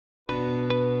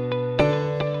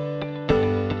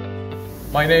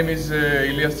My name is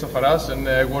Ilias Tsafaras and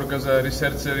I work as a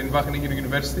researcher in Wageningen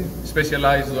University,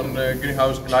 specialized on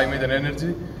greenhouse climate and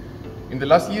energy. In the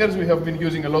last years we have been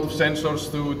using a lot of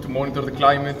sensors to monitor the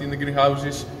climate in the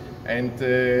greenhouses and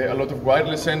a lot of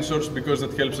wireless sensors because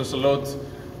that helps us a lot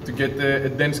to get a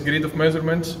dense grid of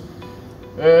measurements.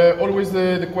 Always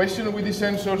the question with these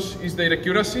sensors is their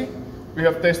accuracy. We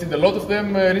have tested a lot of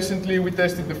them. Recently we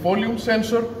tested the Folium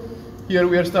sensor. Here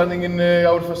we are standing in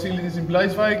our facilities in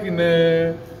Bleiswijk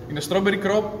in a strawberry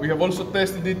crop. We have also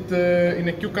tested it in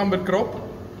a cucumber crop.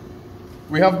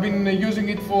 We have been using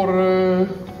it for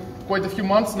quite a few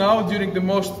months now during the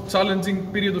most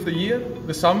challenging period of the year,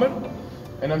 the summer.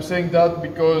 And I'm saying that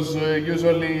because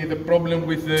usually the problem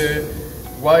with the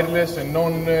wireless and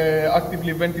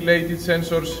non-actively ventilated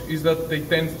sensors is that they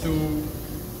tend to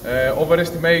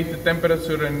overestimate the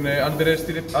temperature and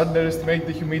underestimate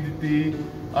the humidity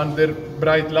under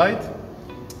bright light.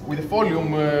 With the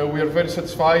Folium we are very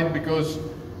satisfied because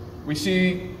we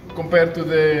see, compared to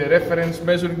the reference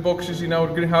measuring boxes in our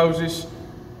greenhouses,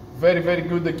 very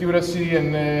good accuracy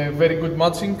and very good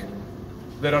matching.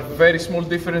 There are very small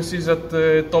differences at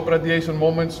top radiation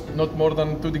moments, not more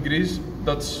than 2 degrees.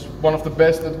 That's one of the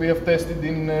best that we have tested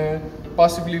in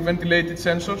passively ventilated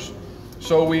sensors.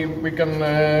 So we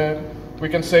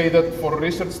can say that for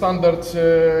research standards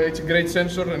it's a great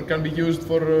sensor and can be used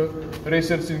for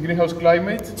research in greenhouse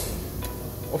climate.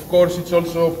 Of course, it's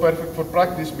also perfect for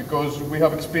practice because we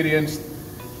have experienced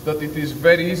that it is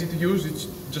very easy to use. It's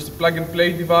just a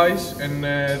plug-and-play device, and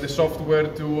the software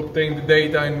to obtain the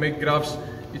data and make graphs,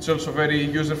 it's also very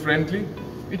user-friendly.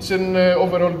 It's an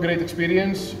overall great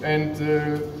experience, and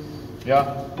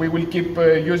yeah, we will keep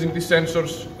using these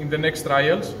sensors in the next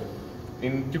trials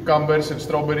in cucumbers and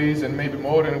strawberries and maybe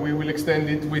more, and we will extend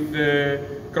it with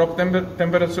crop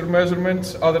temperature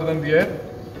measurements other than the air.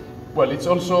 Well, it's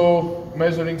also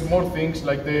measuring more things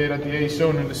like the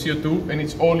radiation and the CO2, and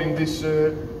it's all in this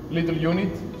little unit.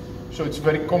 So it's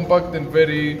very compact and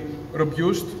very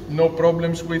robust. No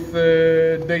problems with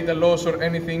data loss or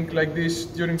anything like this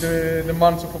during the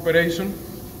months of operation.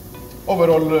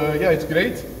 Overall, yeah, it's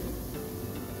great.